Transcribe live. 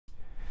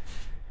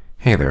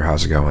Hey there,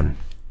 how's it going?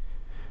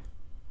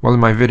 Well, in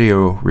my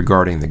video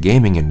regarding the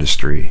gaming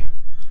industry,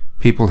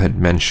 people had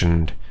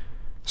mentioned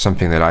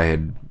something that I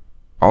had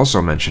also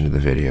mentioned in the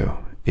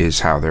video, is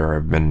how there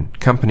have been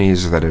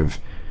companies that have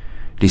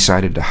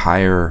decided to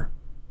hire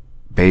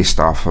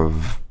based off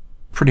of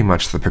pretty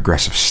much the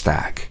progressive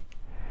stack.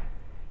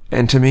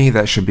 And to me,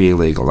 that should be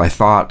illegal. I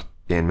thought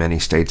in many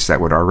states that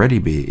would already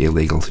be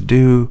illegal to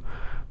do,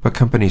 but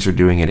companies are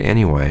doing it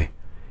anyway.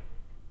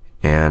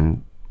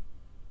 And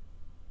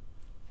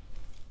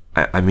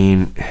I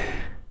mean,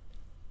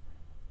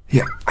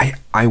 yeah,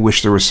 I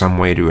wish there was some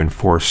way to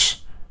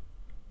enforce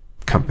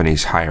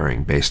companies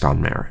hiring based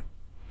on merit.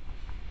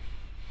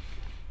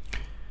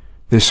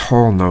 This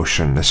whole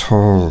notion, this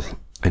whole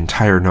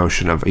entire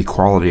notion of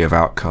equality of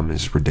outcome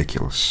is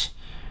ridiculous.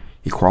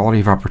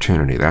 Equality of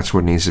opportunity, that's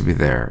what needs to be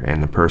there,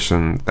 and the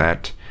person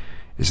that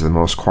is the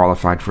most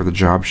qualified for the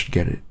job should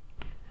get it.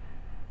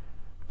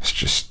 It's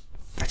just,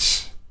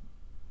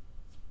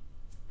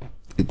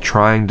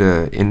 trying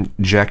to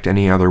inject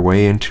any other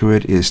way into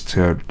it is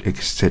to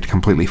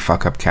completely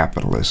fuck up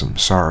capitalism.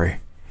 Sorry.